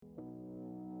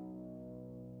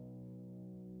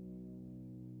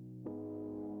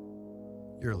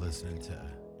You're listening to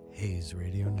Hayes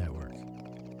Radio Network,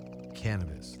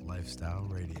 Cannabis Lifestyle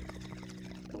Radio.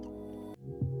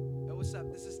 Yo, what's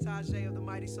up? This is Tajay of the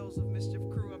Mighty Souls of Mischief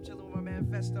crew. I'm chilling with my man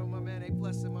Festo, my man A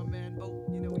Plus, and my man Bo.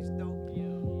 You know he's dope.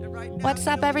 And right now, What's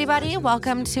up, everybody?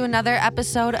 Welcome to another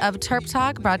episode of Terp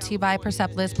Talk, brought to you by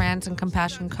Persepolis Brands and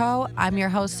Compassion Co. I'm your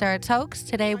host, Sarah Tokes.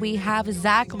 Today we have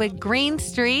Zach with Green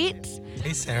Street.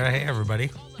 Hey, Sarah. Hey,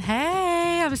 everybody.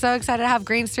 Hey, I'm so excited to have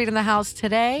Green Street in the house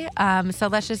today. So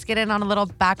let's just get in on a little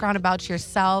background about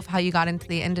yourself, how you got into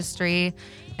the industry,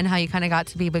 and how you kind of got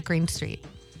to be with Green Street.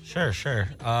 Sure.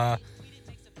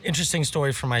 Interesting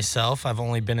story for myself. I've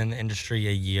only been in the industry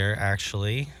a year,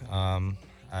 actually.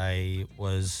 I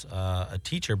was a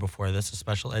teacher before this, a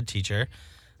special ed teacher.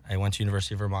 I went to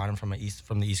University of Vermont. I'm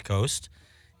from the East Coast,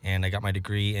 and I got my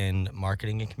degree in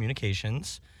marketing and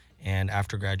communications. And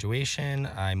after graduation,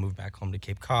 I moved back home to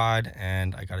Cape Cod,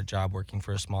 and I got a job working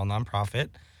for a small nonprofit,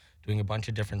 doing a bunch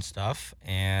of different stuff.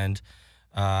 And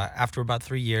after about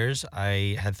 3 years,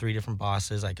 I had 3 different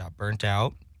bosses. I got burnt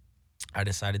out. I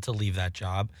decided to leave that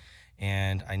job,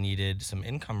 and I needed some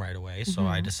income right away. So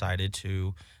I decided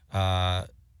to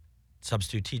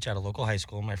substitute teach at a local high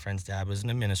school. My friend's dad was an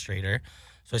administrator.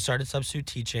 So I started substitute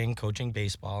teaching, coaching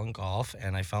baseball and golf,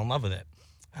 and I fell in love with it.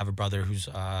 I have a brother who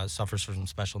suffers from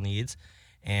special needs,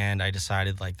 and I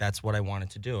decided that's what I wanted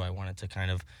to do. I wanted to kind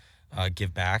of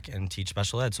give back and teach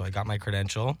special ed. So I got my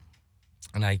credential,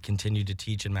 and I continued to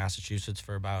teach in Massachusetts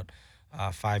for about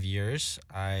 5 years.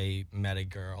 I met a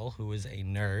girl who was a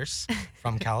nurse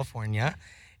from California,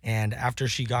 and after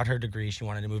she got her degree, she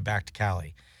wanted to move back to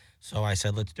Cali. So I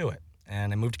said, let's do it.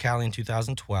 And I moved to Cali in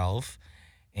 2012.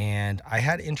 And I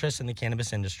had interest in the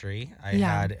cannabis industry. I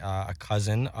had a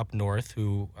cousin up north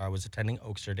who was attending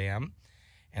Oaksterdam,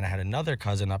 and I had another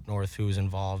cousin up north who was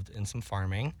involved in some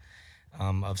farming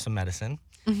of some medicine.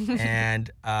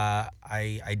 And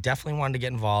I definitely wanted to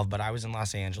get involved, but I was in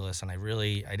Los Angeles, and I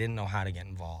didn't know how to get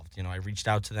involved. You know, I reached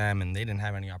out to them, and they didn't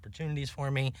have any opportunities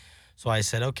for me. So I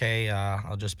said, okay,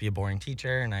 I'll just be a boring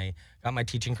teacher. And I got my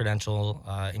teaching credential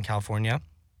in California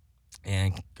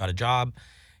and got a job.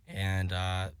 And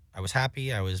I was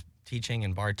happy. I was teaching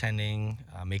and bartending,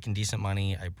 making decent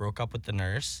money. I broke up with the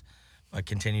nurse, but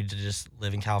continued to just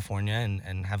live in California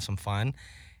and have some fun.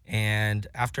 And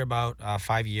after about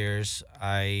 5 years,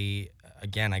 I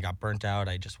got burnt out.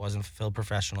 I just wasn't fulfilled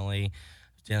professionally. I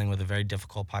was dealing with a very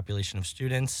difficult population of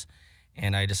students.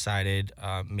 And I decided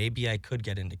maybe I could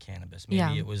get into cannabis.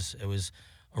 Maybe it was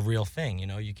a real thing. You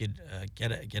know, you could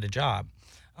get a job.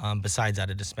 Besides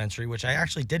at a dispensary, which I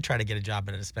actually did try to get a job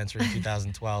at a dispensary in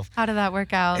 2012. How did that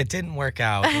work out? It didn't work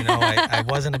out. You know, I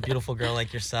wasn't a beautiful girl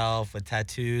like yourself with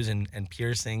tattoos and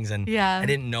piercings, and I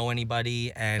didn't know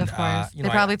anybody. And of course, they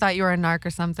probably thought you were a narc or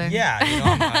something. Yeah, you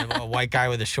know, I'm a white guy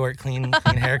with a short, clean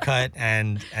haircut,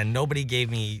 and nobody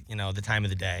gave me, you know, the time of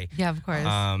the day. Yeah, of course.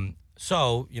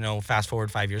 So, you know, fast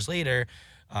forward 5 years later,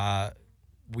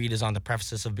 weed is on the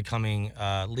precipice of becoming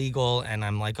legal, and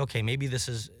I'm like, okay, maybe this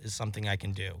is something I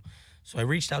can do. So I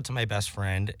reached out to my best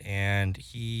friend, and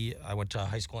I went to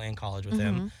high school and college with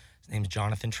him. His name's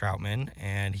Jonathan Troutman,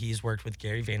 and he's worked with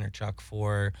Gary Vaynerchuk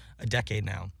for a decade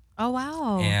now. Oh,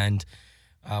 wow. And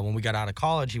when we got out of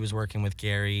college, he was working with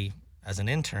Gary as an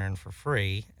intern for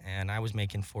free, and I was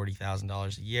making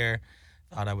 $40,000 a year.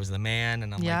 Thought I was the man,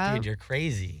 and I'm like, dude, you're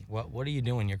crazy. What are you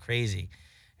doing? You're crazy.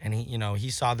 And he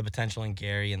saw the potential in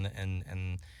Gary,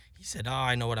 and he said, oh,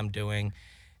 I know what I'm doing.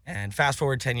 And fast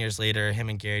forward 10 years later, him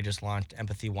and Gary just launched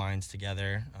Empathy Wines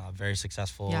together, very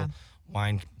successful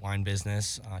wine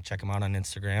business. Check them out on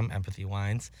Instagram, Empathy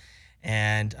Wines.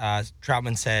 And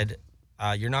Troutman said,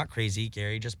 you're not crazy.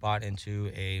 Gary just bought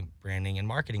into a branding and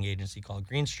marketing agency called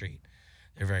Green Street.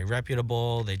 They're very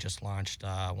reputable. They just launched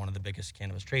one of the biggest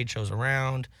cannabis trade shows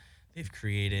around. They've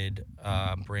created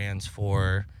brands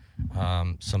for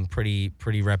some pretty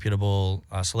reputable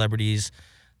celebrities.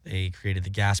 They created the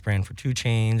gas brand for 2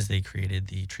 Chainz. They created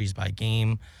the Trees by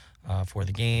Game for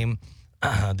the game.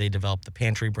 They developed the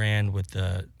Pantry brand with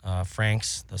the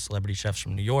Franks, the celebrity chefs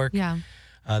from New York. Yeah.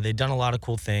 They've done a lot of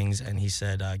cool things, and he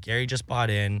said, Gary just bought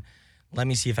in. Let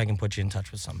me see if I can put you in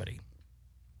touch with somebody.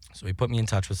 So he put me in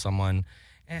touch with someone,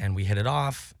 and we hit it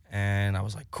off, and I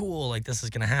was like, cool, this is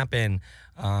going to happen.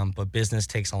 But business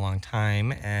takes a long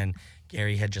time, and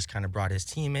Gary had just kind of brought his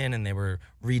team in, and they were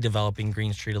redeveloping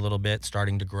Green Street a little bit,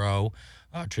 starting to grow.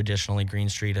 Traditionally, Green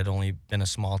Street had only been a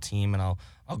small team, and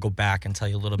I'll go back and tell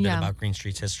you a little bit about Green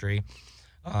Street's history.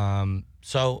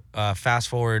 So fast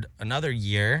forward another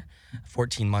year,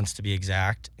 14 months to be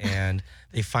exact, and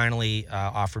they finally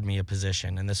offered me a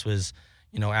position. And this was,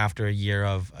 after a year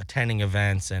of attending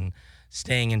events and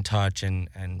staying in touch and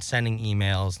sending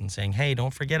emails and saying, hey,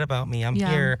 don't forget about me. I'm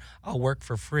here. I'll work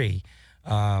for free,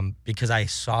 because I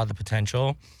saw the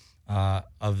potential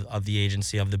of the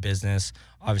agency, of the business.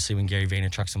 Obviously, when Gary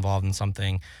Vaynerchuk's involved in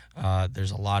something,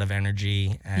 there's a lot of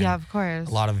energy and Yeah, of course.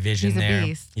 a lot of vision He's a there.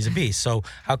 beast. He's a beast. So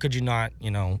how could you not,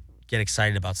 get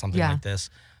excited about something Yeah. like this?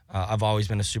 I've always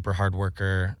been a super hard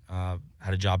worker.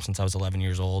 Had a job since I was 11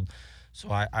 years old. So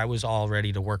I was all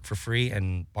ready to work for free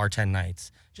and bartend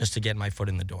nights just to get my foot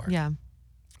in the door. Yeah.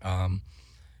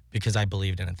 Because I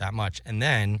believed in it that much. And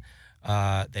then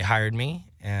they hired me,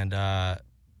 and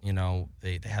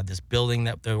they had this building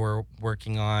that they were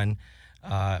working on,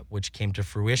 which came to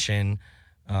fruition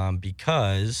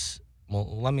because,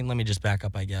 well, let me just back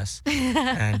up, I guess,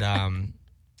 and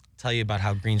tell you about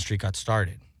how Green Street got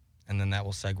started, and then that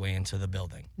will segue into the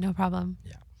building. No problem.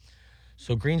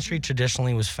 So Green Street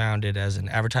traditionally was founded as an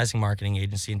advertising marketing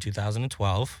agency in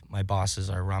 2012. My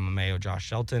bosses are Rama Mayo, Josh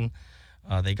Shelton.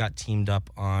 They got teamed up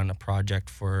on a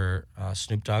project for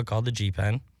Snoop Dogg called the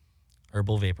G-Pen,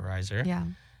 herbal vaporizer. Yeah.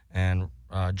 And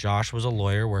Josh was a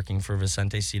lawyer working for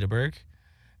Vicente Sederberg,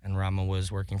 and Rama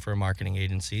was working for a marketing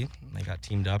agency. They got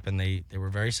teamed up, and they were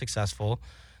very successful.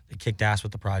 They kicked ass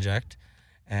with the project.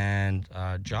 And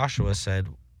Joshua said,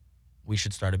 we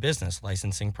should start a business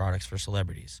licensing products for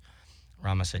celebrities.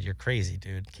 Rama said, you're crazy,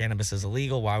 dude. Cannabis is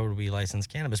illegal. Why would we license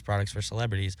cannabis products for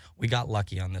celebrities? We got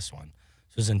lucky on this one.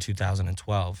 This was in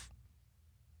 2012.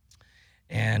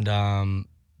 And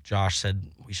Josh said,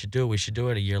 we should do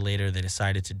it. A year later, they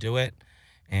decided to do it,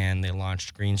 and they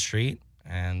launched Green Street,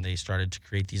 and they started to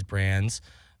create these brands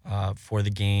for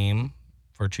the game,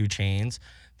 for 2 Chainz.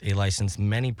 They licensed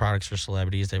many products for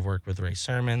celebrities. They've worked with Ray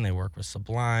Sermon. They work with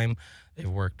Sublime. They've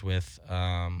worked with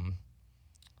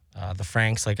the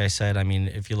Franks, like I said. I mean,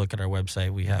 if you look at our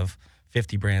website, we have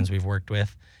 50 brands we've worked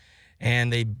with.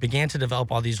 And they began to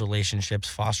develop all these relationships,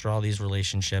 foster all these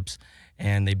relationships,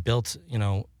 and they built,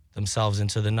 themselves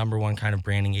into the #1 kind of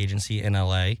branding agency in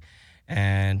LA.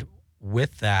 And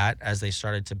with that, as they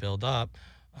started to build up,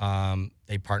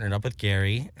 they partnered up with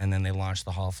Gary, and then they launched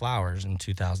the Hall of Flowers in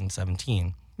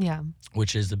 2017. Yeah.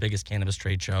 Which is the biggest cannabis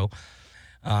trade show.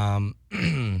 And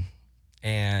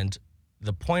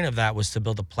the point of that was to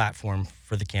build a platform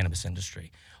for the cannabis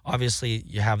industry. Obviously,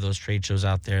 you have those trade shows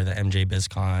out there, the MJ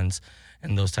BizCons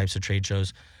and those types of trade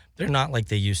shows. They're not like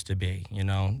they used to be, You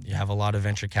have a lot of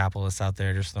venture capitalists out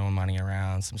there just throwing money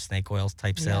around, some snake oil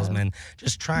type salesmen,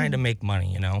 just trying to make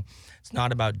money, It's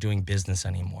not about doing business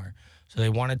anymore. So they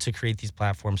wanted to create these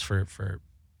platforms for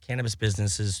cannabis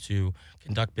businesses to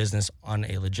conduct business on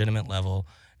a legitimate level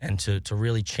and to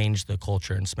really change the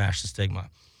culture and smash the stigma.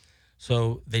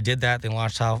 So they did that. They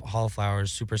launched Hall of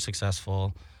Flowers, super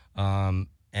successful.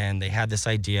 And they had this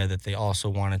idea that they also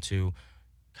wanted to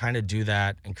kind of do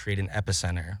that and create an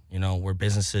epicenter, where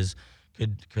businesses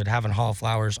could have a Hall of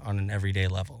Flowers on an everyday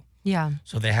level. Yeah.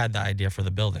 So they had the idea for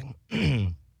the building.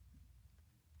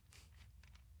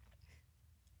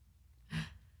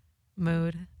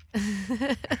 Mood.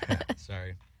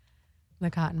 Sorry.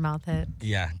 The cottonmouth hit.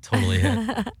 Yeah, totally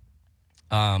hit.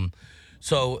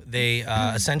 So they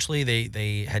essentially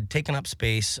they had taken up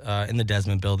space in the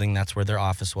Desmond building. That's where their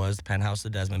office was, the penthouse, the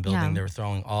Desmond building. Yeah. They were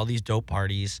throwing all these dope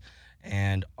parties,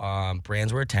 and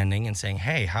brands were attending and saying,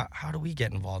 hey, how do we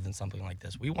get involved in something like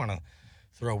this? We want to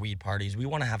throw weed parties. We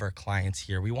want to have our clients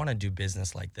here. We want to do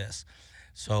business like this.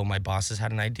 So my bosses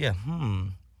had an idea.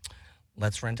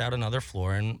 Let's rent out another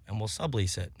floor and we'll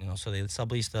sublease it. So they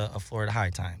subleased a floor at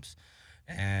High Times.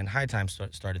 And High Times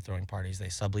started throwing parties. They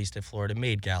subleased a floor to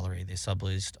Maid Gallery. They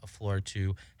subleased a floor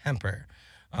to Hemper.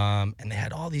 And they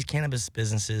had all these cannabis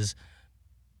businesses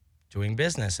doing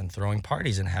business and throwing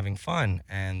parties and having fun.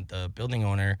 And the building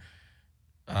owner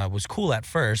was cool at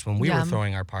first when we were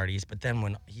throwing our parties. But then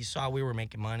when he saw we were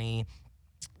making money,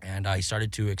 and he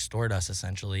started to extort us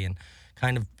essentially and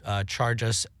kind of charge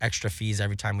us extra fees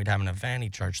every time we'd have an event. He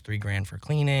charged $3,000 for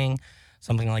cleaning,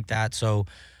 something like that. So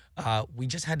we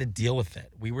just had to deal with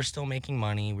it. We were still making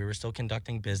money. We were still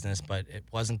conducting business, but it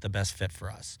wasn't the best fit for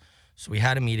us. So we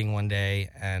had a meeting one day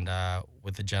and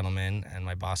with the gentleman, and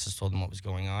my bosses told him what was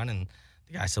going on. And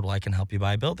the guy said, well, I can help you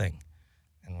buy a building.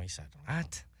 And we said,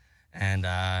 what? And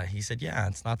he said, yeah,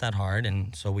 it's not that hard.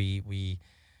 And so we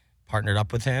partnered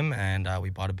up with him, and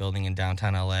we bought a building in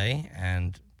downtown LA,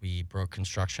 and we broke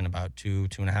construction about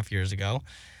 2.5 years ago.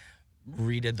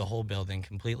 Redid the whole building,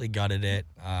 completely gutted it.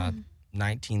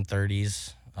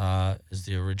 1930s is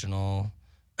the original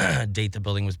date the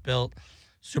building was built.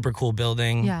 Super cool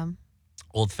building. Yeah.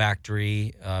 Old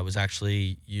factory. Was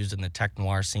actually used in the tech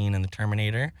noir scene in the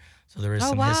Terminator. So there is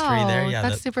some history there. Yeah,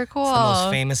 that's super cool. It's the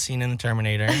most famous scene in the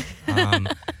Terminator.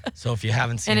 So if you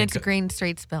haven't seen And it, it's Green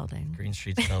Street's building. Green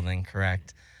Street's building,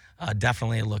 correct.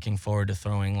 Definitely looking forward to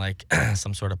throwing like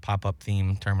some sort of pop-up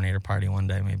theme Terminator party one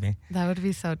day, maybe. That would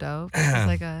be so dope. It's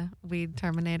like a weed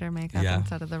Terminator makeup Yeah.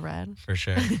 instead of the red. For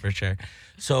sure, for sure.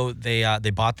 So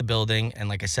they bought the building, and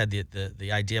like I said,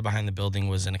 the idea behind the building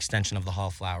was an extension of the Hall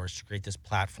of Flowers to create this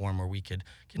platform where we could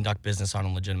conduct business on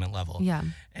a legitimate level. Yeah.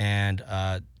 And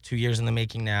 2 years in the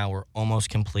making now, we're almost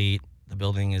complete. The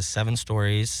building is 7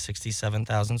 stories,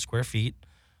 67,000 square feet,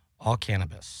 all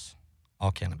cannabis,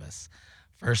 all cannabis.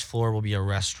 First floor will be a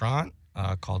restaurant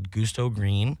called Gusto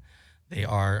Green. They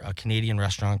are a Canadian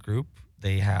restaurant group.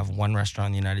 They have one restaurant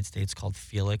in the United States called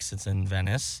Felix. It's in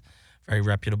Venice. Very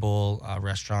reputable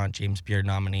restaurant, James Beard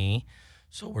nominee.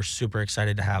 So we're super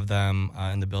excited to have them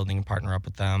in the building and partner up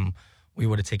with them. We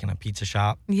would have taken a pizza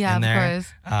shop Yeah, in of there.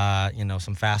 course.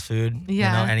 Some fast food,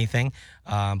 Yeah. anything.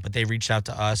 But they reached out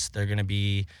to us. They're going to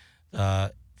be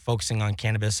focusing on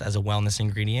cannabis as a wellness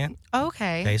ingredient.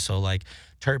 Okay. Okay, so like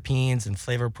terpenes and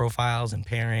flavor profiles and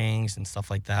pairings and stuff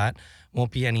like that.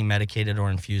 Won't be any medicated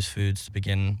or infused foods to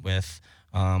begin with.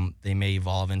 They may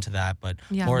evolve into that, but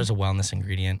Yeah. more as a wellness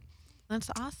ingredient. That's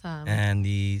awesome. And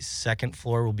the second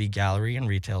floor will be gallery and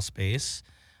retail space.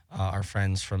 Our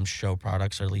friends from Show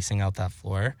Products are leasing out that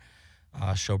floor.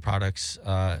 Show Products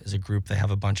is a group. They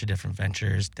have a bunch of different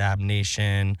ventures, Dab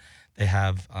Nation. They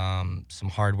have some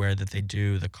hardware that they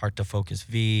do, the Cart to Focus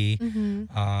V.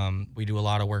 We do a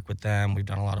lot of work with them. We've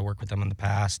done a lot of work with them in the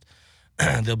past.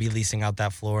 They'll be leasing out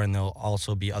that floor, and there'll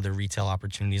also be other retail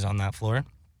opportunities on that floor.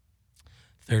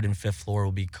 Third and fifth floor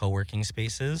will be co-working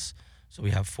spaces. So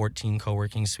we have 14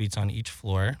 co-working suites on each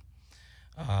floor.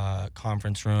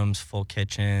 Conference rooms, full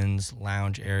kitchens,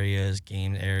 lounge areas,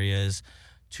 game areas,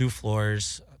 2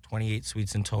 floors, 28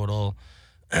 suites in total.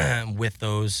 With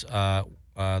those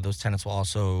tenants will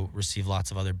also receive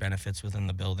lots of other benefits within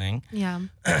the building. yeah.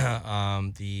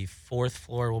 The 4th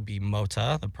floor will be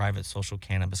MOTA, the Private Social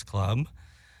Cannabis Club.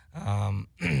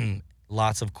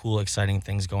 Lots of cool, exciting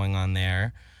things going on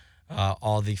there.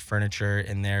 All the furniture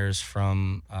in there is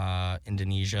from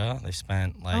Indonesia. They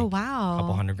spent like Oh, wow. a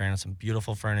couple $100,000 on some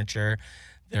beautiful furniture.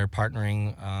 They're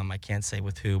partnering, I can't say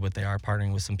with who, but they are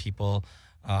partnering with some people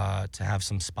to have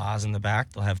some spas in the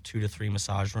back. They'll have 2 to 3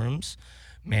 massage rooms,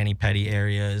 mani-pedi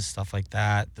areas, stuff like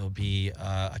that. There'll be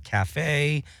a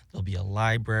cafe. There'll be a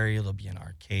library. There'll be an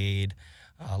arcade.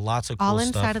 Lots of cool All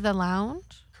stuff. inside of the lounge?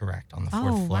 Correct, on the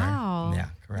 4th Oh, floor. wow. Yeah,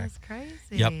 correct. That's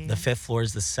crazy. Yep, the 5th floor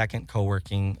is the second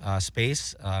co-working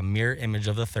space, mirror image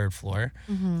of the 3rd floor.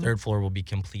 Mm-hmm. 3rd floor will be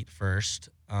complete first.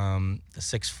 The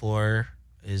 6th floor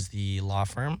is the law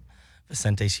firm,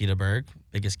 Vicente Sederberg,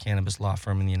 biggest cannabis law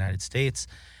firm in the United States.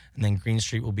 And then Green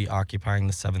Street will be occupying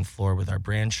the 7th floor with our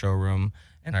brand showroom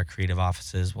and our creative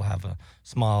offices. We'll have a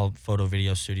small photo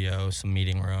video studio, some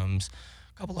meeting rooms,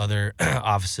 a couple other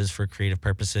offices for creative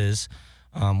purposes.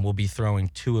 We'll be throwing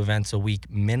 2 events a week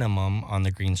minimum on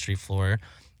the Green Street floor,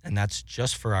 and that's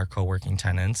just for our co-working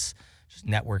tenants, just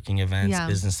networking events, Yeah.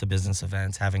 business-to-business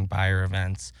events, having buyer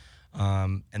events,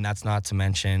 and that's not to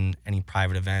mention any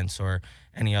private events or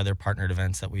any other partnered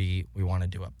events that we want to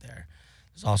do up there.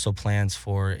 There's also plans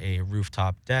for a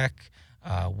rooftop deck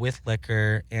with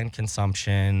liquor and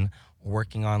consumption,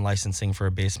 working on licensing for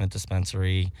a basement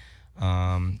dispensary,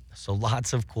 so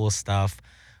lots of cool stuff.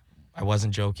 I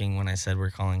wasn't joking when I said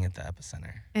we're calling it the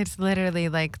epicenter. It's literally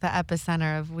like the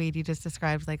epicenter of weed. You just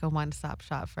described like a one-stop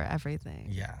shop for everything.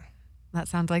 Yeah. That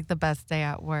sounds like the best day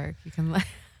at work. You can like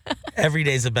Every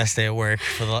day's the best day at work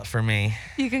for me.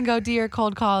 you can go do your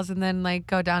cold calls and then like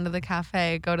go down to the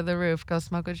cafe, go to the roof, go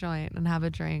smoke a joint and have a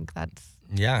drink. That's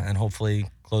Yeah, and hopefully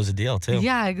close a deal too.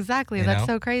 yeah, exactly. You That's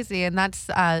know? so crazy. And that's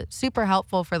super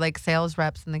helpful for like sales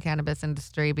reps in the cannabis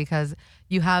industry because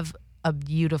you have a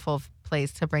beautiful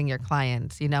place to bring your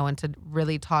clients, and to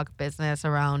really talk business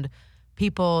around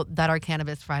people that are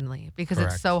cannabis friendly because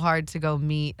Correct. it's so hard to go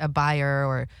meet a buyer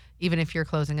or even if you're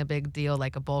closing a big deal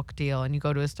like a bulk deal and you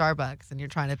go to a Starbucks and you're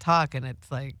trying to talk and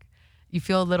it's like you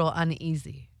feel a little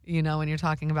uneasy, when you're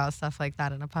talking about stuff like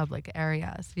that in a public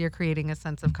area. So you're creating a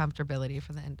sense of comfortability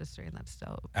for the industry and that's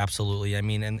dope. Absolutely. I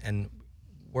mean, and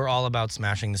we're all about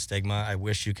smashing the stigma. I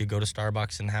wish you could go to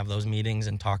Starbucks and have those meetings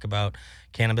and talk about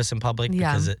cannabis in public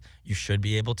Yeah. because you should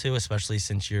be able to, especially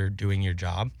since you're doing your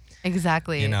job.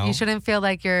 Exactly. You shouldn't feel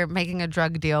like you're making a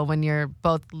drug deal when you're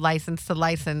both licensed to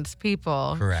licensed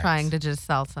people Correct. trying to just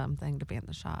sell something to be in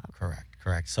the shop.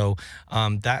 Correct. So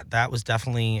that was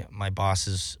definitely my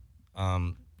boss's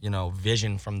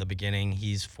vision from the beginning.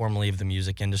 He's formerly of the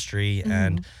music industry,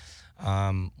 and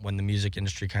when the music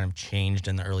industry kind of changed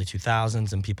in the early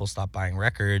 2000s and people stopped buying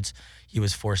records, he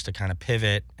was forced to kind of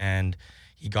pivot, and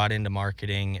he got into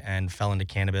marketing and fell into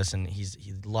cannabis, and he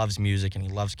loves music and he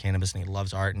loves cannabis and he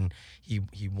loves art, and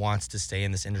he wants to stay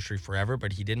in this industry forever,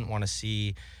 but he didn't want to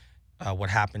see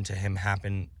what happened to him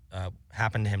happen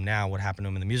to him now, what happened to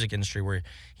him in the music industry, where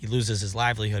he loses his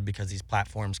livelihood because these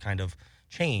platforms kind of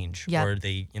change or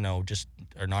they, just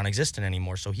are non-existent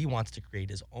anymore. So he wants to create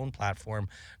his own platform,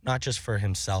 not just for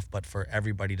himself, but for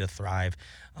everybody to thrive,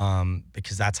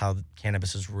 because that's how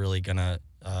cannabis is really gonna,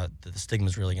 the stigma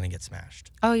is really gonna get smashed.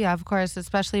 Oh yeah, of course,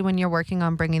 especially when you're working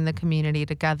on bringing the community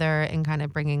together and kind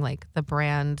of bringing like the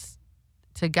brands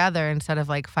together instead of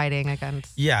like fighting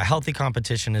against. Yeah, healthy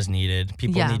competition is needed.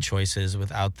 People need choices.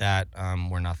 Without that,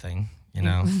 we're nothing,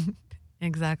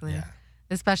 Exactly. Yeah.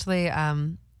 Especially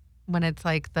when it's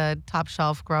like the top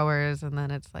shelf growers and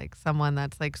then it's like someone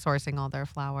that's like sourcing all their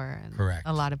flower. And Correct.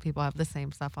 a lot of people have the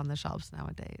same stuff on the shelves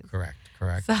nowadays. Correct.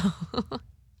 So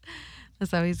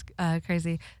that's always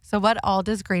crazy. So what all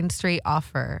does Green Street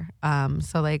offer?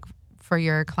 So like for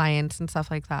your clients and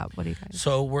stuff like that, what do you guys?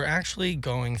 So we're actually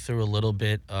going through a little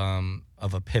bit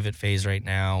of a pivot phase right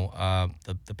now.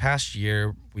 The past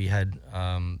year we had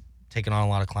taken on a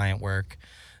lot of client work.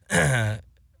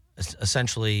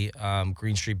 Essentially,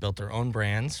 Green Street built their own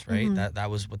brands, right? Mm-hmm.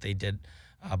 That was what they did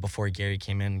before Gary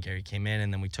came in.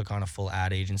 And then we took on a full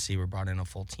ad agency. We brought in a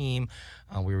full team.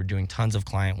 We were doing tons of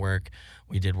client work.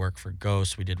 We did work for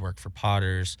Ghost. We did work for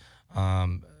Potters,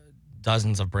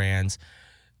 dozens of brands.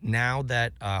 Now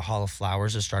that Hall of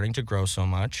Flowers is starting to grow so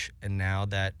much, and now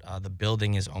that the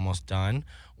building is almost done,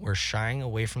 we're shying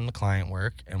away from the client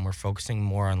work, and we're focusing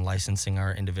more on licensing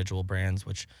our individual brands,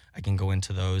 which I can go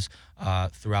into those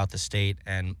throughout the state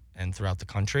and throughout the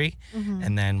country. Mm-hmm.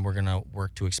 And then we're going to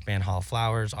work to expand Hall of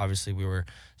Flowers. Obviously, we were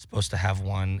supposed to have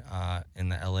one in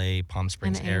the LA Palm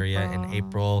Springs area in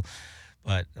April,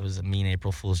 but it was a mean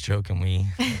April Fool's joke, and we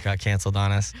got canceled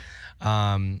on us.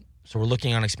 So we're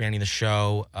looking on expanding the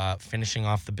show, finishing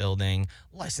off the building,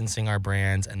 licensing our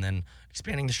brands, and then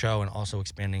expanding the show and also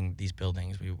expanding these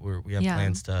buildings. We have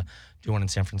plans to do one in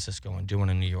San Francisco and do one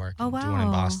in New York. Oh, and wow. Do one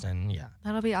in Boston. Yeah.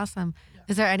 That'll be awesome. Yeah.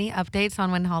 Is there any updates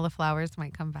on when Hall of Flowers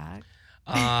might come back?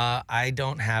 I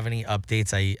don't have any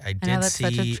updates. I did I know that's see,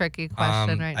 such a tricky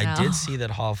question right now. I did see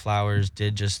that Hall of Flowers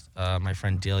did just, my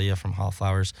friend Delia from Hall of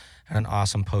Flowers had an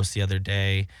awesome post the other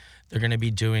day. They're going to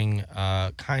be doing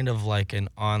kind of like an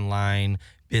online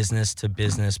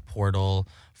business-to-business portal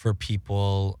for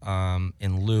people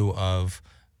in lieu of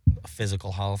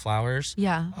physical Hall of Flowers.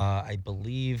 Yeah. I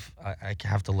believe, I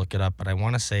have to look it up, but I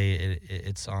want to say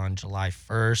it's on July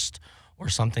 1st or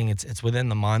something. It's within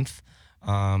the month.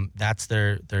 That's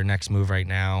their next move right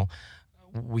now.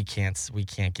 We can't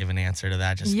give an answer to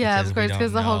that just because of course,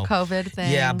 because the whole COVID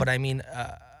thing. Yeah, but I mean,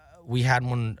 we had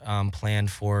one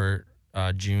planned for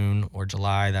June or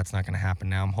July. That's not going to happen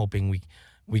now. I'm hoping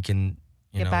we can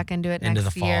get back into it into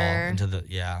next the fall, year. into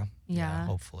the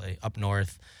hopefully up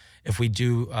north. If we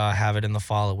do have it in the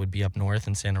fall, it would be up north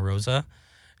in Santa Rosa,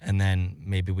 and then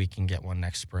maybe we can get one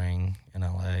next spring in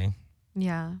LA.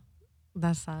 Yeah.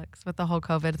 That sucks with the whole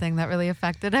COVID thing. That really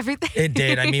affected everything. It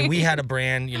did. I mean, we had a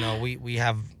brand, we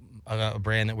have a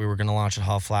brand that we were going to launch at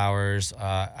Hall of Flowers.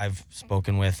 I've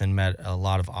spoken with and met a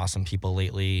lot of awesome people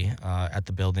lately at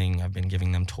the building. I've been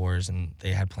giving them tours, and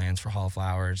they had plans for Hall of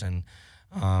Flowers, and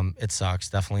it sucks.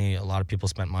 Definitely a lot of people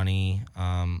spent money,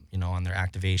 on their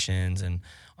activations and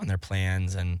on their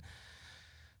plans, and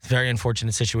it's a very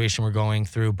unfortunate situation we're going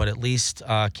through, but at least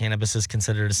cannabis is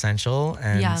considered essential,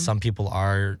 and some people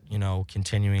are,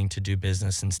 continuing to do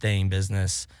business and stay in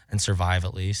business and survive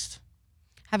at least.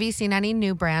 Have you seen any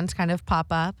new brands kind of pop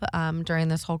up during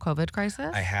this whole COVID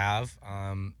crisis? I have,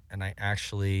 and I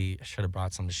actually should have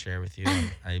brought some to share with you.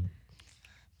 I'm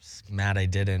mad I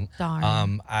didn't.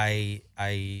 Darn.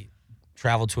 I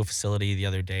traveled to a facility the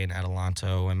other day in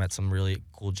Adelanto. I met some really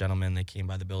cool gentlemen. They came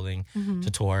by the building to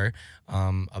tour.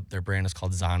 Their brand is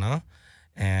called Zana,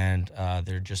 and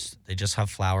they just have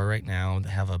flower right now.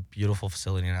 They have a beautiful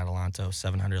facility in Adelanto,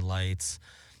 700 lights,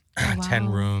 10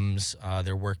 rooms.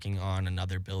 They're working on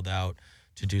another build out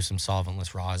to do some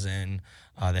solventless rosin.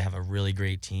 They have a really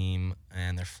great team,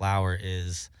 and their flower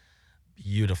is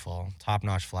beautiful,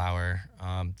 top-notch flower.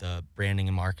 The branding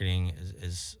and marketing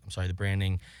the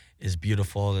branding is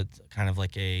beautiful. It's kind of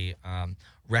like a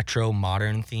retro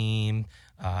modern theme.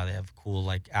 They have cool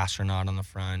like astronaut on the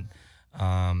front.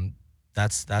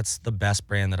 That's the best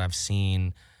brand that I've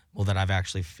seen. Well, that I've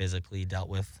actually physically dealt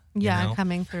with.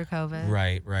 Coming through COVID.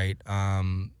 Right.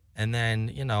 And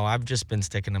then I've just been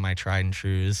sticking to my tried and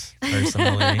trues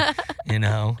personally.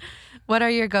 What are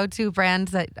your go-to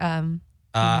brands that?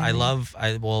 I love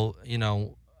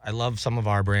some of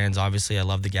our brands. Obviously, I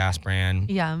love the Gas brand.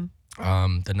 Yeah.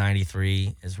 The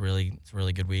 93 is it's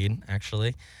really good weed,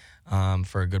 actually,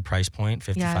 for a good price point,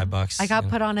 $55. I got you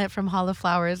know. put on it from Hall of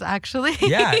Flowers, actually.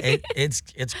 Yeah,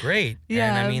 it's great. Yeah.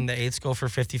 And I mean, the eighths go for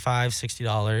 $55,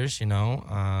 $60, you know,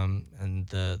 and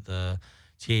the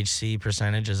THC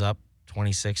percentage is up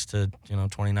 26 to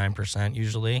 29%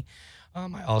 usually.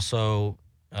 I also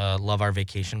love our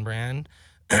vacation brand.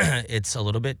 It's a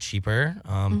little bit cheaper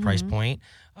price point,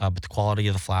 but the quality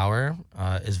of the flower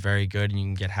is very good, and you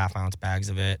can get half-ounce bags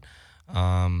of it,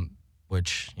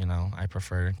 which I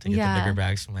prefer to get the bigger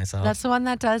bags for myself. That's the one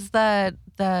that does the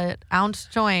ounce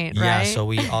joint, right? Yeah, so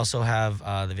we also have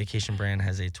the vacation brand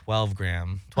has a 12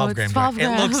 gram It's 12 joint.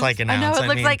 It looks like an I ounce. know it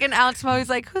looks mean, like an ounce. Mo's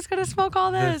like, who's gonna smoke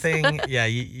all the this? thing, yeah,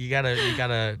 you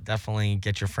gotta definitely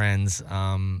get your friends,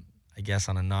 I guess,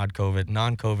 on a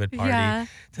non-COVID party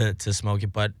to smoke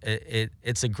it. But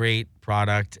it's a great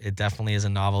product. It definitely is a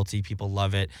novelty. People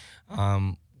love it.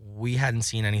 We hadn't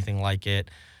seen anything like it.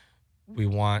 We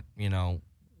want,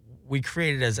 we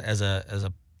created it as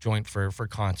a joint for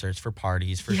concerts, for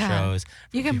parties, for shows.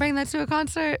 You can bring that to a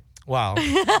concert. Well,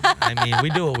 I mean, we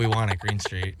do what we want at Green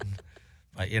Street,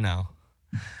 but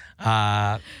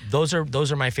those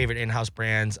are my favorite in-house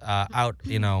brands.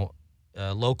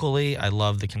 Locally, I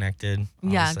love the Connected.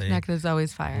 Yeah, Honestly. Connected is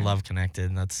always fire. I love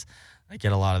Connected. I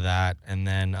get a lot of that. And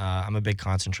then I'm a big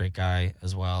concentrate guy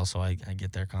as well, so I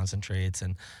get their concentrates,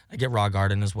 and I get Raw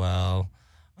Garden as well.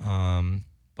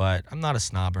 But I'm not a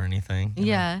snob or anything.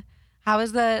 Yeah. How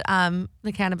is the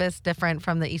cannabis different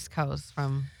from the East Coast?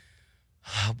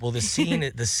 Well, the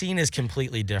scene is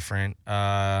completely different.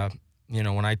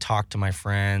 When I talk to my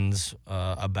friends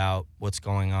about what's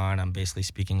going on, I'm basically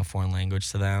speaking a foreign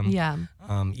language to them. Yeah.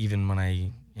 Even when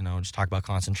I, just talk about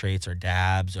concentrates or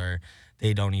dabs, or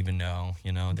they don't even know,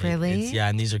 Really?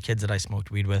 And these are kids that I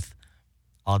smoked weed with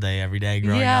all day, every day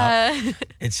growing up.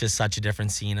 It's just such a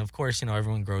different scene. Of course,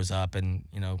 everyone grows up, and,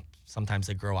 sometimes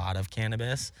they grow out of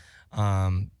cannabis.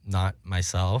 Not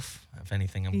myself. If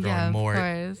anything, I'm growing more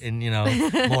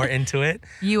more into it.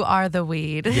 You are the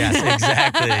weed. Yes,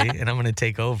 exactly. And I'm going to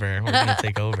take over. We're going to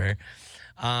take over.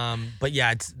 But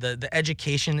yeah, it's the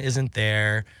education isn't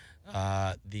there.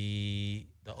 The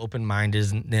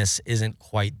open-mindedness isn't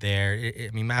quite there. I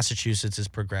mean, Massachusetts is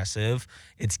progressive.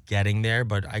 It's getting there,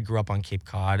 but I grew up on Cape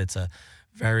Cod. It's a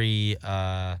very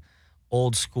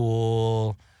old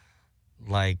school,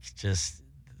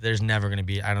 there's never going to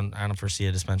be, I don't foresee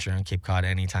a dispensary on Cape Cod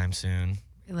anytime soon.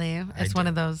 Really? It's one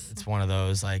of those. It's one of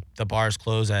those, the bars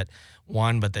close at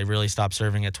 1, but they really stop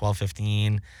serving at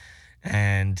 12:15.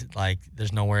 And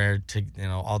there's nowhere to,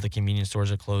 all the convenience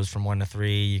stores are closed from 1 to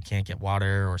 3. You can't get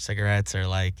water or cigarettes or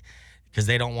because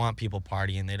they don't want people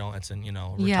partying. They don't,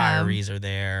 retirees are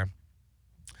there.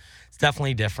 It's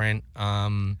definitely different.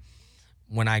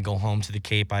 When I go home to the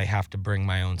Cape, I have to bring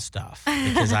my own stuff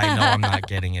because I know I'm not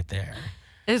getting it there.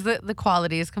 Is the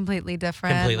quality is completely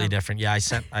different? Completely different. Yeah, I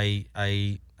sent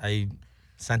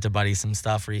a buddy some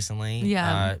stuff recently.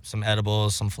 Yeah. Some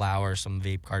edibles, some flour, some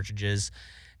vape cartridges,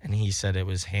 and he said it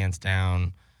was hands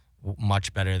down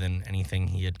much better than anything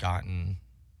he had gotten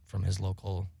from his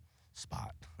local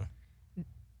spot.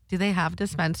 Do they have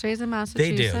dispensaries in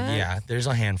Massachusetts? They do. Yeah, there's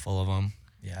a handful of them.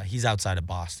 Yeah, he's outside of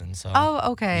Boston, so.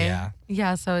 Oh, okay. Yeah.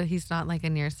 Yeah, so he's not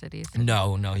in your city.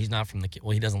 No, he's not from the Cape.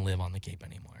 Well, he doesn't live on the Cape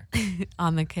anymore.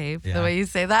 On the Cape, Yeah. the way you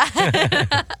say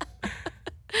that.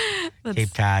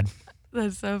 Cape Cod.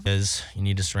 That's so. Is you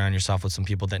need to surround yourself with some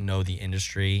people that know the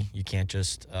industry. You can't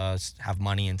just have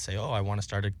money and say, "Oh, I want to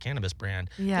start a cannabis brand."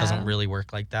 Yeah. It doesn't really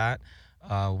work like that.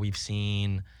 We've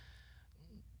seen,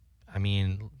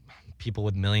 people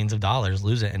with millions of dollars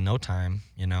lose it in no time.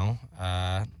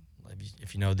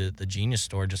 If you know, the Genius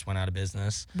store just went out of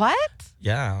business. What?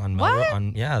 Yeah, on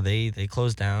What? they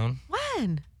closed down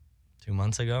When? 2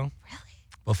 months ago. Really?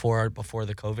 Before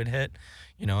the COVID hit,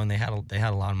 and they had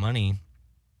a lot of money.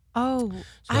 Oh,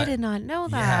 So I did not know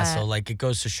that. Yeah, so it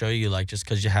goes to show you, just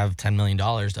because you have $10 million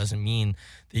doesn't mean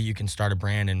that you can start a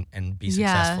brand and be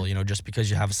successful. Just because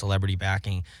you have a celebrity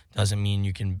backing doesn't mean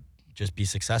you can just be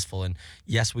successful. And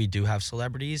yes, we do have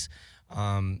celebrities,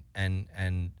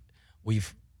 and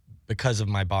we've, because of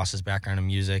my boss's background in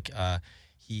music,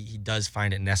 he does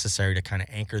find it necessary to kind of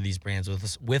anchor these brands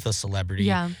with a celebrity.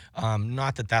 Yeah.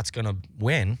 Not that that's going to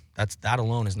win. That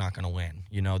alone is not going to win.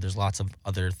 There's lots of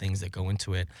other things that go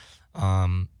into it.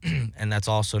 And that's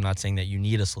also not saying that you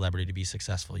need a celebrity to be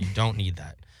successful. You don't need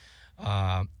that.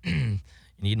 You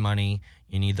need money.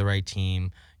 You need the right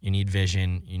team. You need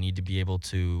vision. You need to be able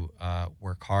to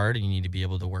work hard, and you need to be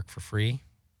able to work for free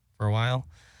for a while.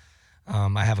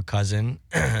 I have a cousin,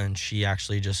 and she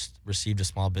actually just received a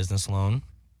small business loan,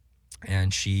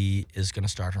 and she is going to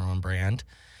start her own brand.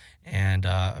 and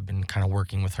I've been kind of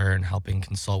working with her and helping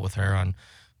consult with her on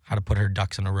how to put her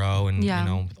ducks in a row and Yeah. you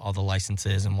know all the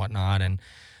licenses and whatnot. And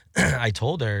I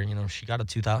told her, you know, she got a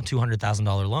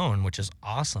 $200,000 loan, which is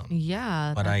awesome.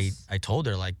 Yeah. But that's- I told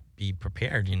her, like, be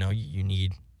prepared. You know, you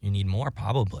need more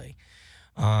probably.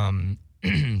 Um,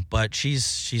 but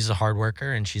she's a hard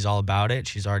worker and she's all about it.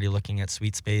 She's already looking at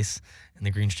Sweet Space in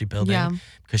the Green Street building Yeah.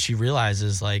 because she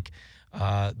realizes like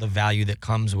the value that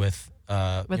comes with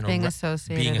with you know, being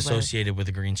associated being with- associated with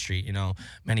the Green Street. You know,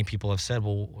 many people have said,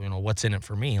 well, you know, what's in it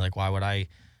for me? Like, why would I?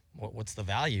 What's the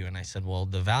value? And I said, well,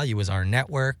 the value is our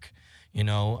network. You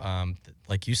know,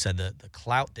 like you said, the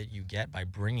clout that you get by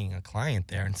bringing a client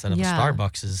there instead of Yeah. a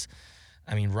Starbucks is,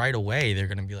 I mean, right away they're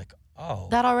gonna be like, oh,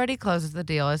 That already closes the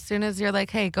deal. As soon as you're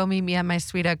like, hey, go meet me at my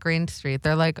suite at Green Street,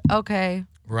 they're like, okay.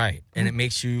 right, and it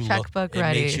makes you Checkbook look,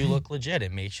 ready. It makes you look legit.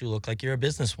 It makes you look like you're a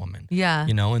businesswoman. Yeah.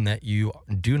 You know, and that you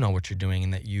do know what you're doing,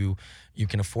 and that you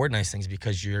can afford nice things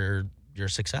because you're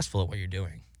successful at what you're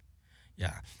doing.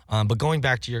 Yeah. But going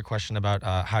back to your question about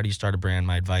how do you start a brand,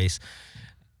 my advice,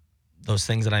 those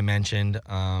things that I mentioned,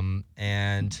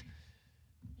 and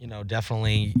you know,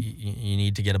 definitely you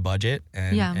need to get a budget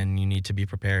and Yeah. and you need to be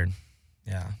prepared.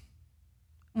 Yeah.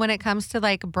 When it comes to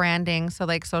like branding, so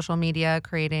like social media,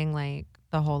 creating like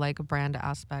the whole like brand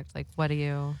aspect, like what are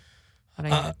your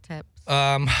tips?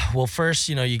 Well, first,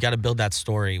 you know, you got to build that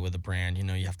story with a brand. You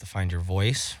know, you have to find your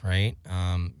voice, right?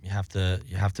 You have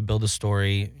to build a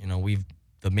story. You know,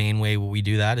 the main way we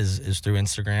do that is through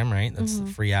Instagram, right? That's Mm-hmm.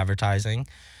 free advertising.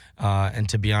 And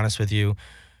to be honest with you,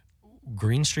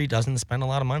 Green Street doesn't spend a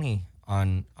lot of money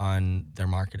on their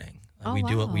marketing. Oh, we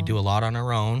wow. do a lot on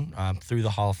our own through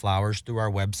the Hall of Flowers, through our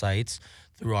websites,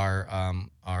 through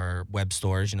our web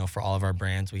stores. You know, for all of our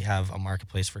brands, we have a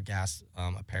marketplace for gas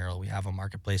apparel. We have a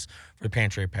marketplace for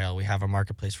pantry apparel. We have a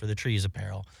marketplace for the trees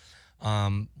apparel.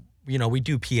 You know, we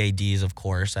do PADs, of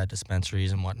course, at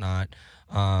dispensaries and whatnot.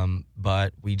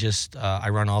 But we just I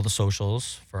run all the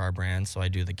socials for our brands. So I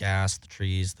do the gas, the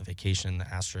trees, the vacation, the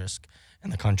asterisk,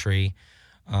 and the country.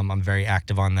 I'm very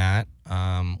active on that.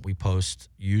 We post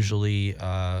usually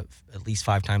at least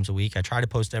 5 times a week. I try to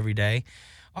post every day.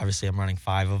 Obviously, I'm running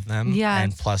 5 of them, Yes.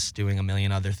 and plus doing a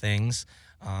million other things.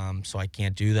 So I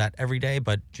can't do that every day,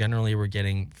 but generally we're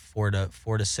getting 4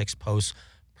 to 6 posts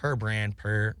per brand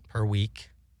per week.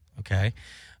 Okay,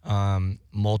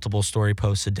 multiple story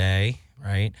posts a day,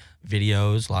 right?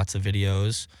 Videos, lots of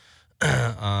videos. You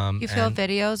feel and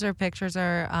videos or pictures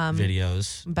are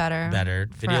videos better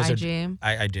for videos IG?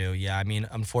 I do, yeah. I mean,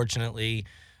 unfortunately,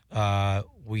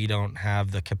 we don't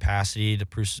have the capacity to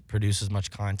produce as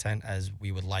much content as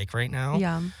we would like right now.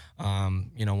 Yeah.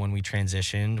 You know, when we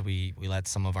transitioned, we let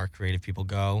some of our creative people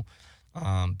go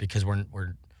because we're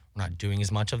not doing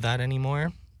as much of that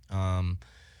anymore.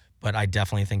 But I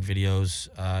definitely think videos,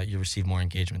 you receive more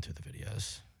engagement through the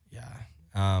videos.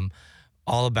 Yeah.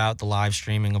 All about the live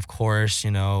streaming, of course.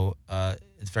 You know,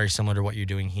 it's very similar to what you're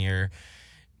doing here.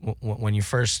 When you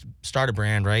first start a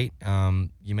brand, right?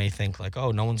 You may think like, oh,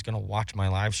 no one's gonna watch my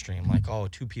live stream. Like, oh,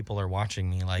 2 people are watching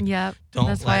me. Like, Yep. don't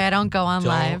That's why let- I don't go on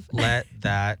live.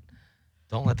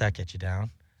 Don't let that get you down.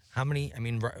 How many? I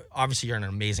mean, obviously you're on an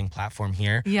amazing platform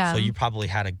here. Yeah. So you probably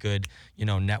had a good, you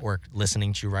know, network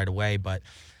listening to you right away, but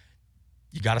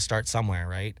you got to start somewhere,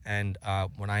 right? And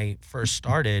when I first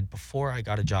started, before I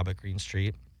got a job at Green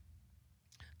Street,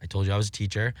 I told you I was a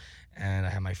teacher, and I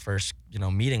had my first, you know,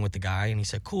 meeting with the guy, and he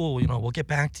said, "Cool, you know, we'll get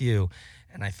back to you."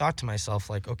 And I thought to myself,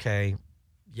 like, okay,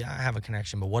 yeah, I have a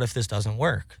connection, but what if this doesn't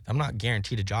work? I'm not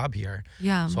guaranteed a job here.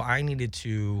 Yeah. So I needed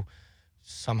to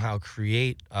somehow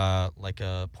create like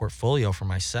a portfolio for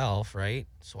myself, right?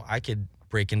 So I could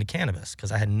break into cannabis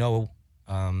because I had no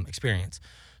experience.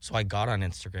 So I got on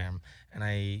Instagram and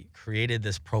I created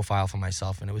this profile for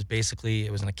myself, and it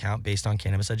was an account based on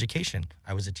cannabis education.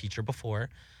 I was a teacher before,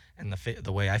 and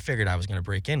the way I figured I was going to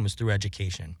break in was through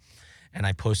education. And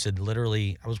I posted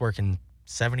literally, I was working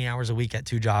 70 hours a week at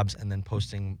 2 jobs and then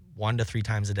posting 1 to 3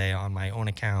 times a day on my own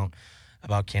account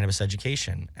about cannabis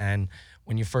education. And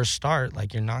when you first start,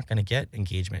 like, you're not going to get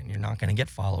engagement and you're not going to get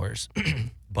followers,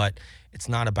 but it's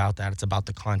not about that. It's about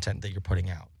the content that you're putting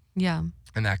out. Yeah.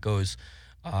 And that goes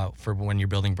for when you're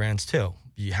building brands too.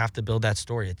 You have to build that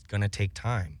story. It's going to take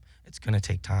time.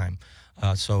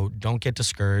 So don't get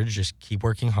discouraged. Just keep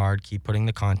working hard. Keep putting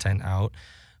the content out.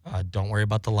 Don't worry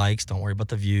about the likes. Don't worry about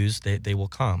the views. They will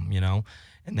come, you know.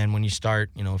 And then when you start,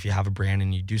 you know, if you have a brand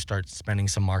and you do start spending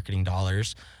some marketing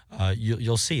dollars,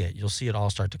 you'll see it. You'll see it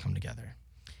all start to come together.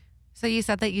 So you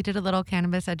said that you did a little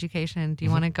cannabis education. Do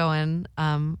you want to go in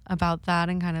about that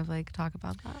and kind of like talk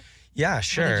about that? Yeah,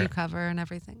 sure. What did you cover and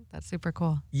everything? That's super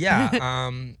cool.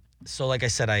 Yeah. So like I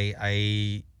said,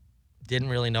 I didn't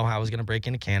really know how I was going to break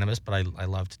into cannabis, but I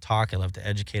love to talk. I love to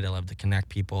educate. I love to connect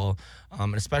people.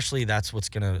 And especially that's what's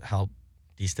going to help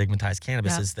destigmatize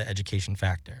cannabis is the education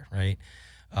factor, right?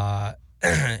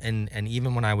 And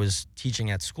even when I was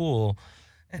teaching at school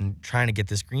and trying to get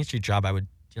this Green Street job, I would,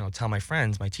 tell my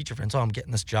friends, my teacher friends, I'm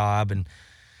getting this job.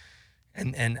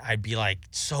 And I'd be like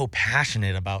so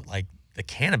passionate about like the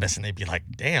cannabis, and they'd be like,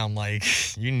 damn, like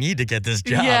you need to get this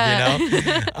job,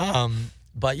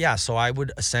 But yeah, so I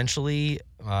would essentially,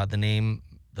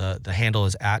 the handle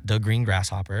is at the Green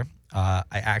Grasshopper. I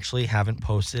actually haven't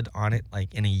posted on it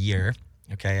like in a year.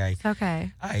 Okay.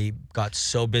 I got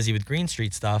so busy with Green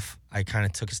Street stuff, I kind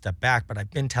of took a step back, but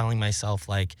I've been telling myself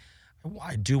like,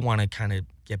 I do want to kind of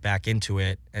get back into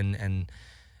it and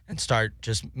start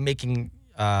just making,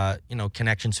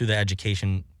 connections through the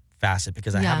education facet,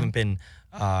 because I haven't been,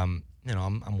 I'm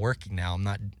working now.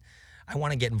 I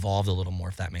want to get involved a little more,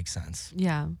 if that makes sense.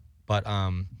 Yeah. But,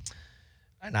 and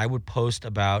I would post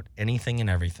about anything and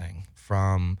everything,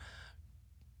 from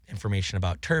information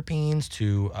about terpenes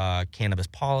to cannabis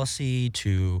policy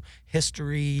to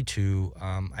history to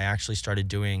I actually started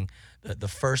doing the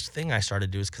first thing I started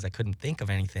to do is because I couldn't think of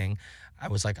anything. I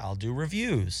was like, I'll do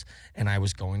reviews, and I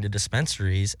was going to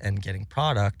dispensaries and getting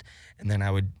product, and then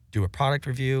I would do a product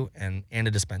review and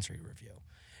a dispensary review,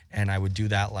 and I would do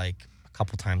that like a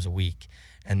couple times a week,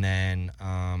 and then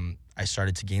I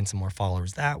started to gain some more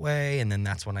followers that way, and then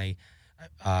that's when I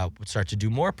would start to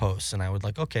do more posts, and I would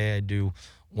like, okay, I'd do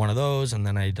one of those, and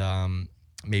then I'd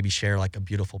maybe share like a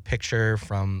beautiful picture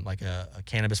from like a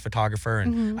cannabis photographer,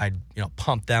 and I'd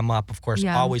pump them up. Of course,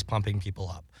 always pumping people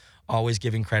up, always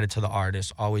giving credit to the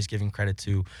artist, always giving credit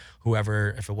to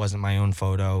whoever, if it wasn't my own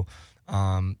photo,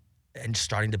 and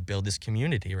starting to build this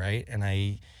community, right? And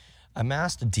I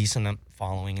amassed a decent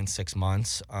following in 6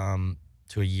 months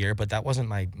to a year, but that wasn't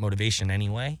my motivation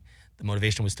anyway. The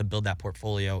motivation was to build that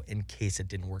portfolio in case it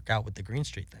didn't work out with the Green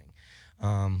Street thing.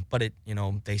 But it,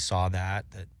 they saw that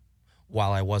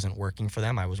while I wasn't working for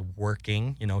them, I was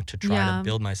working, to try to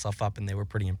build myself up, and they were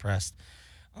pretty impressed.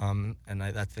 And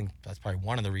I think that's probably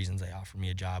one of the reasons they offered me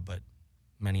a job, but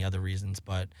many other reasons.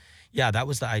 But yeah, that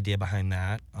was the idea behind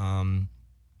that.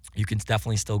 You can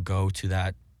definitely still go to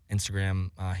that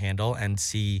Instagram handle and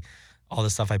see all the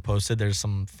stuff I posted. There's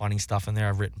some funny stuff in there.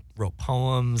 I've wrote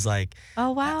poems, like.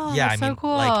 Oh wow! Yeah, that's so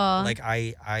cool. Like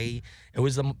it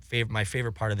was my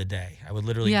favorite part of the day. I would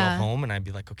literally go home and I'd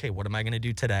be like, okay, what am I gonna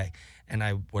do today?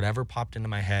 And whatever popped into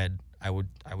my head, I would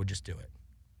just do it.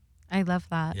 I love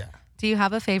that. Yeah. Do you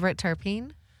have a favorite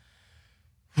terpene?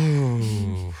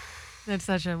 That's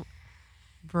such a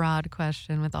broad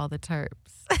question with all the terps.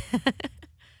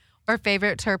 Or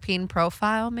favorite terpene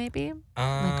profile, maybe?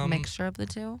 Like a mixture of the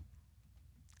two?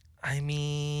 I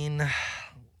mean,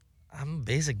 I'm a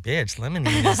basic bitch.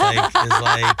 Limonene is like,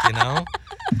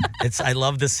 I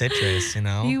love the citrus,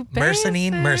 You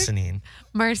Myrcene.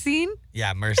 Myrcene?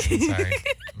 Yeah, myrcene, sorry.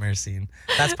 Myrcene.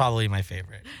 That's probably my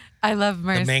favorite. I love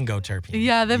myrcene. The mango terpene.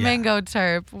 Yeah, the mango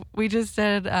terp. We just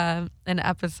did an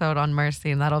episode on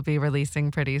myrcene that'll be releasing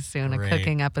pretty soon, a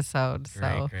cooking episode.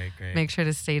 So great. Make sure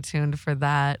to stay tuned for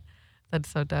that. That's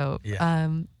so dope. Yeah.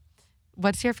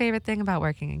 What's your favorite thing about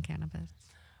working in cannabis?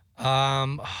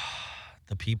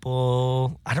 The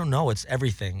people, I don't know. It's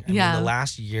everything. I mean, the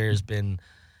last year has been,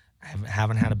 I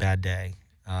haven't had a bad day.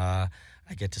 I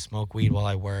get to smoke weed while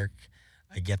I work.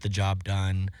 I get the job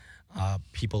done.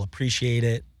 People appreciate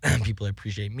it. People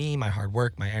appreciate me, my hard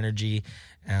work, my energy.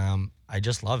 I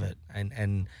just love it.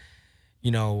 And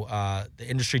the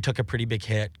industry took a pretty big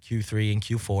hit Q3 and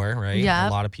Q4, right? Yeah.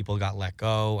 A lot of people got let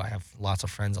go. I have lots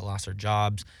of friends that lost their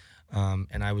jobs.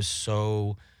 And I was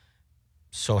so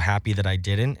happy that I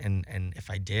didn't. And if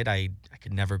I did, I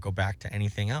could never go back to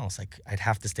anything else. I'd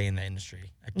have to stay in the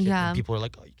industry. People are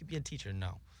like, oh, you could be a teacher.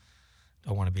 No,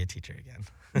 don't want to be a teacher again.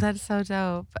 That's so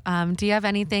dope. Do you have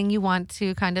anything you want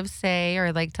to kind of say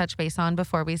or like touch base on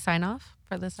before we sign off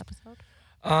for this episode?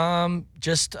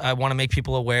 Just I want to make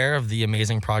people aware of the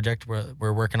amazing project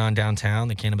we're working on downtown,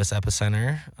 the Cannabis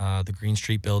Epicenter, the Green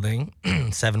Street building,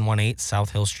 718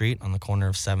 South Hill Street on the corner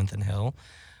of 7th and Hill.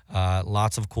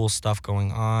 Lots of cool stuff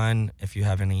going on. If you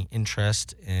have any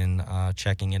interest in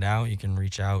checking it out, you can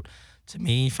reach out to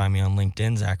me. Find me on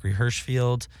LinkedIn, Zachary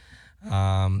Hirschfield.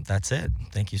 That's it.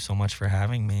 Thank you so much for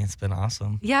having me. It's been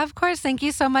awesome. Yeah, of course. Thank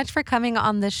you so much for coming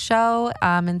on the show.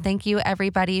 And thank you,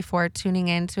 everybody, for tuning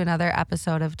in to another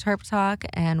episode of Terp Talk.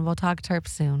 And we'll talk Terp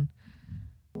soon.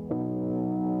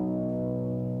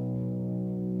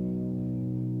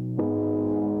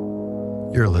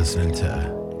 You're listening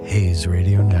to Hayes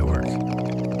Radio Network,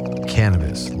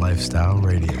 Cannabis Lifestyle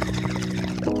Radio.